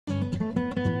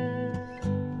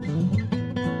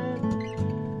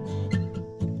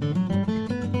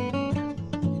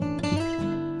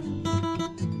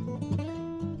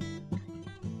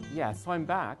Yeah, so I'm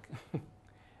back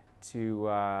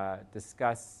to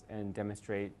discuss and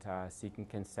demonstrate seeking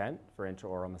consent for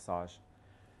intraoral massage.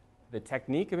 The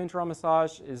technique of intraoral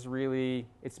massage is really,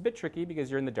 it's a bit tricky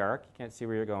because you're in the dark, you can't see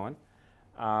where you're going,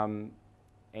 and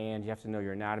you have to know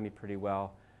your anatomy pretty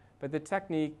well. But the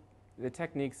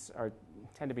techniques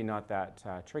tend to be not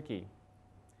that tricky.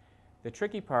 The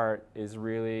tricky part is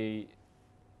really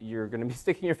you're going to be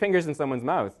sticking your fingers in someone's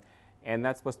mouth, and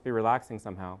that's supposed to be relaxing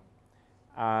somehow.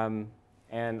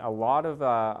 And a lot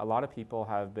of people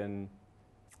have been,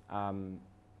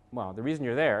 well, the reason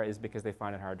you're there is because they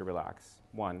find it hard to relax,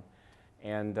 one.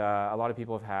 And a lot of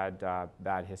people have had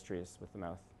bad histories with the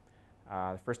mouth.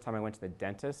 The first time I went to the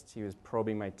dentist, he was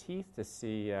probing my teeth to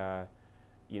see,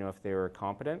 if they were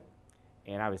competent,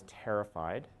 and I was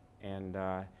terrified. And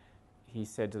he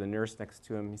said to the nurse next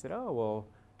to him, he said, "Oh, well,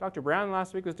 Dr. Brown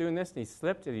last week was doing this," and he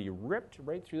slipped and he ripped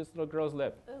right through this little girl's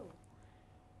lip. Ooh.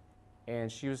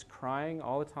 And she was crying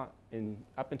all the time,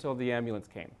 up until the ambulance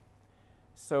came.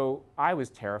 So I was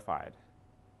terrified,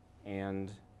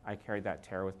 and I carried that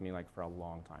terror with me for a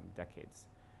long time, decades.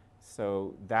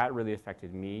 So that really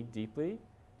affected me deeply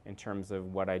in terms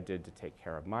of what I did to take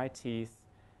care of my teeth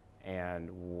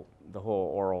and the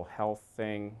whole oral health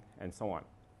thing and so on.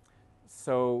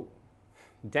 So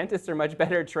dentists are much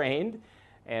better trained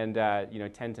and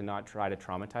tend to not try to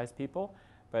traumatize people.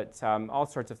 But all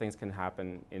sorts of things can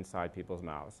happen inside people's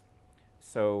mouths.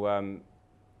 So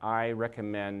I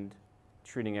recommend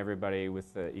treating everybody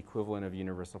with the equivalent of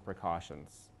universal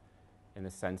precautions, in the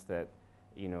sense that,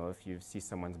 if you see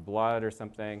someone's blood or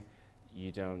something,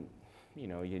 you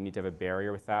need to have a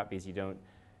barrier with that, because you don't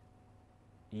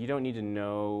need to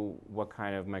know what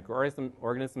kind of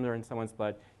microorganisms are in someone's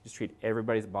blood. Just treat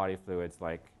everybody's body fluids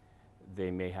like they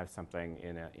may have something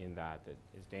in that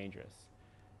is dangerous.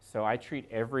 So I treat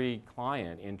every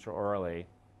client intraorally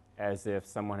as if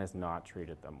someone has not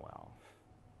treated them well.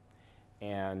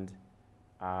 And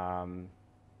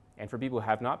for people who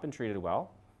have not been treated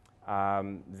well,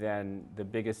 then the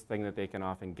biggest thing that they can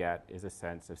often get is a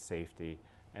sense of safety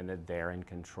and that they're in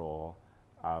control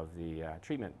of the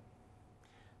treatment.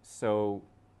 So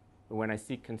when I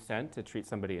seek consent to treat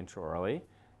somebody intraorally,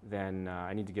 then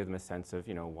I need to give them a sense of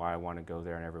why I want to go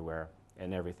there and everywhere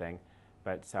and everything.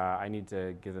 But I need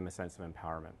to give them a sense of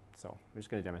empowerment. So I'm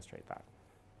just going to demonstrate that.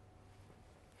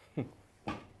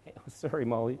 Hey, sorry,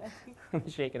 Molly. I'm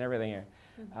shaking everything here.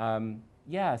 And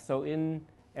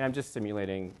I'm just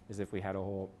simulating as if we had a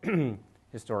whole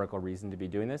historical reason to be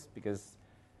doing this, because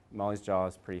Molly's jaw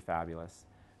is pretty fabulous.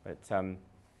 But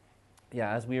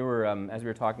as we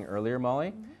were talking earlier,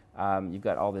 Molly, you've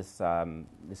got all this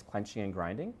clenching and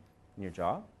grinding in your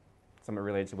jaw. Some are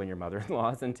related to when your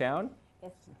mother-in-law is in town.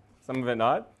 Yes. Some of it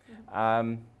not.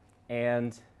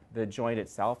 And the joint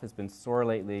itself has been sore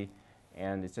lately,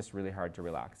 and it's just really hard to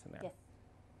relax in there. Yes.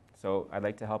 So I'd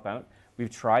like to help out.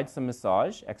 We've tried some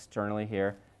massage externally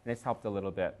here, and it's helped a little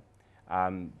bit.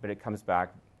 But it comes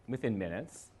back within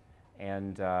minutes,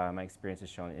 and my experience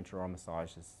has shown intraoral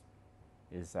massage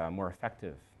is more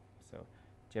effective. So do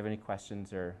you have any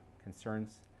questions or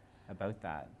concerns about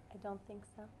that? I don't think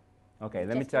so. Okay,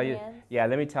 let me tell you. Yeah,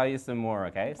 let me tell you some more.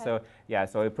 Okay? So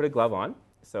I put a glove on.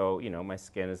 So my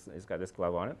skin has got this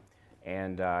glove on it,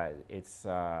 and it's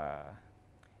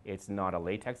not a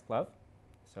latex glove.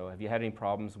 So have you had any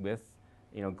problems with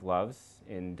gloves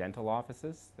in dental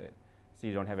offices? So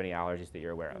you don't have any allergies that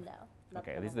you're aware of? No.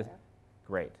 Okay,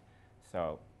 great.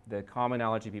 So the common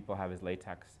allergy people have is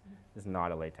latex. This is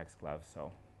not a latex glove,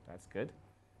 so that's good.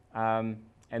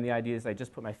 And the idea is I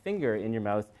just put my finger in your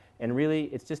mouth, and really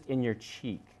it's just in your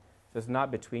cheek. So it's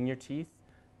not between your teeth,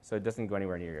 so it doesn't go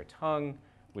anywhere near your tongue,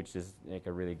 which is like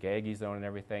a really gaggy zone and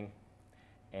everything.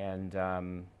 And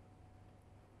so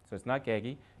it's not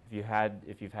gaggy.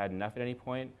 If you've had enough at any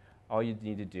point, all you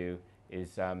need to do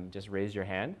is just raise your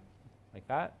hand like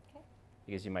that,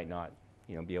 because you might not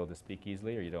be able to speak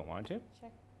easily, or you don't want to. Sure.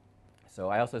 So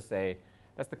I also say,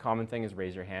 that's the common thing, is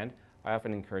raise your hand. I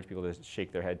often encourage people to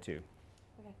shake their head too.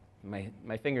 Okay.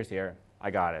 My finger's here,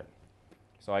 I got it.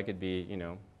 So I could be,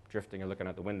 drifting or looking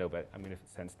out the window, but I'm going to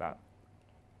sense that.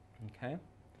 Okay.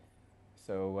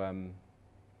 So,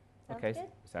 Sounds good.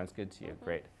 Sounds good to you.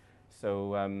 Great.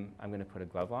 So I'm going to put a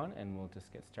glove on, and we'll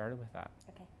just get started with that.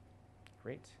 Okay.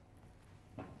 Great.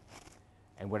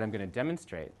 And what I'm going to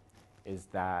demonstrate is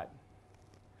that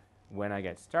when I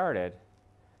get started,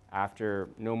 after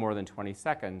no more than 20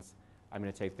 seconds, I'm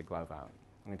going to take the glove out.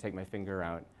 I'm going to take my finger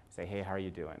out, say, "Hey, how are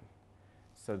you doing?"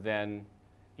 So then,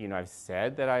 I've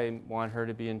said that I want her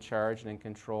to be in charge and in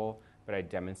control, but I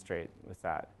demonstrate with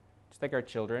that. Just like our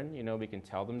children, we can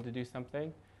tell them to do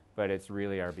something, but it's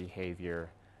really our behavior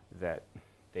that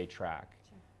they track,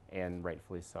 Sure. and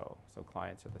rightfully so. So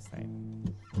clients are the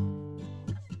same.